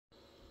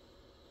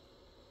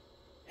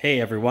Hey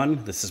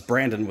everyone, this is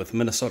Brandon with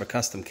Minnesota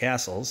Custom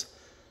Castles,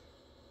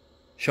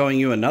 showing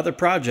you another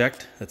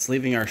project that's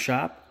leaving our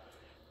shop.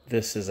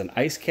 This is an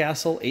ice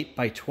castle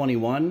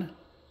 8x21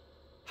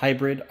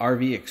 hybrid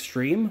RV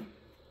Extreme.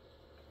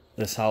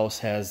 This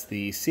house has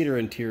the cedar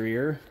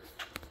interior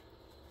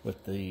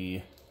with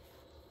the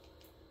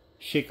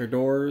shaker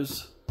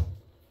doors.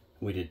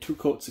 We did 2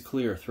 coats of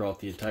clear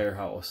throughout the entire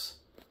house.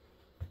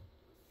 A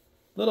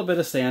little bit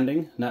of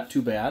sanding, not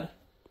too bad.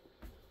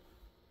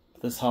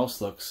 This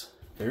house looks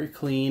very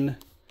clean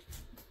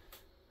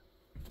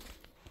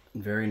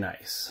and very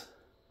nice.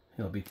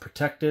 It'll be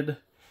protected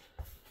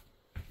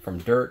from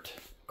dirt,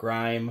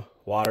 grime,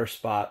 water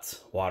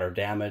spots, water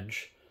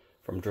damage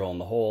from drilling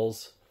the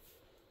holes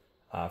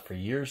for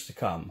years to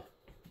come.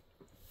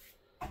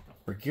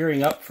 We're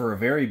gearing up for a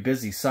very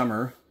busy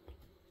summer,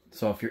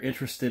 so if you're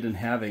interested in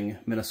having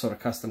Minnesota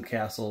Custom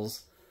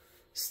Castles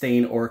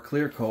stain or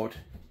clear coat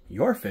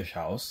your fish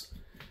house,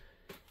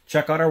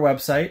 check out our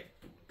website.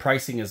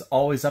 Pricing is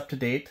always up to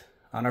date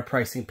on our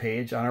pricing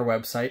page on our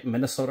website,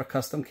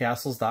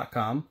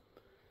 minnesotacustomcastles.com.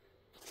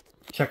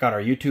 Check out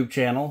our YouTube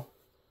channel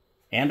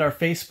and our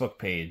Facebook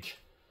page.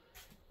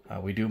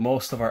 We do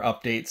most of our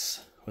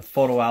updates with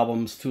photo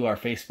albums to our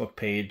Facebook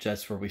page.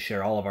 That's where we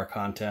share all of our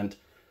content.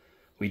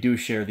 We do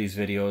share these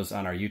videos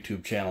on our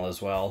YouTube channel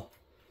as well.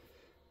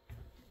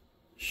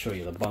 Show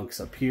you the bunks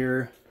up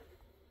here.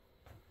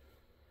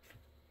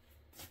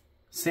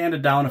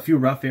 Sanded down a few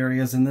rough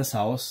areas in this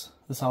house.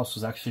 This house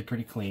was actually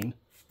pretty clean.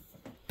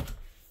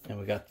 And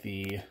we got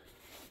the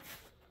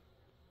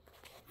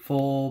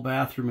full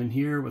bathroom in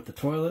here with the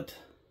toilet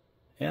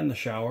and the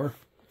shower.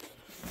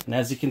 And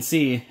as you can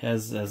see,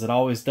 as it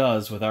always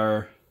does with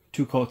our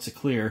 2 coats of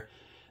clear,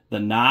 the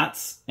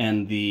knots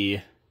and the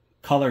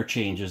color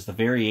changes, the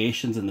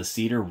variations in the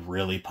cedar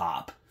really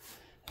pop.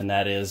 And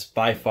that is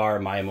by far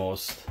my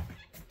most,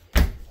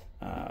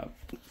 I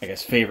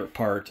guess, favorite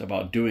part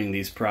about doing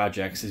these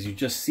projects is you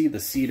just see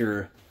the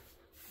cedar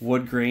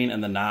wood grain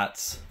and the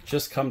knots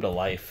just come to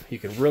life. You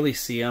can really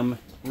see them,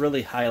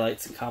 really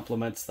highlights and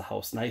complements the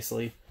house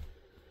nicely.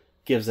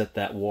 Gives it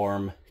that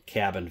warm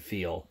cabin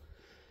feel.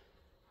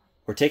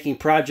 We're taking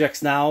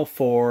projects now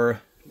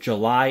for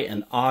July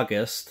and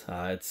August.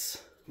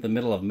 It's the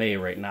middle of May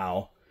right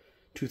now,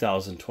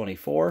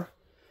 2024.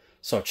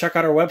 So check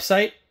out our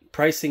website.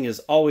 Pricing is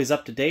always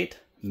up to date,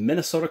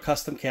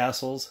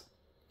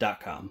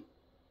 minnesotacustomcastles.com.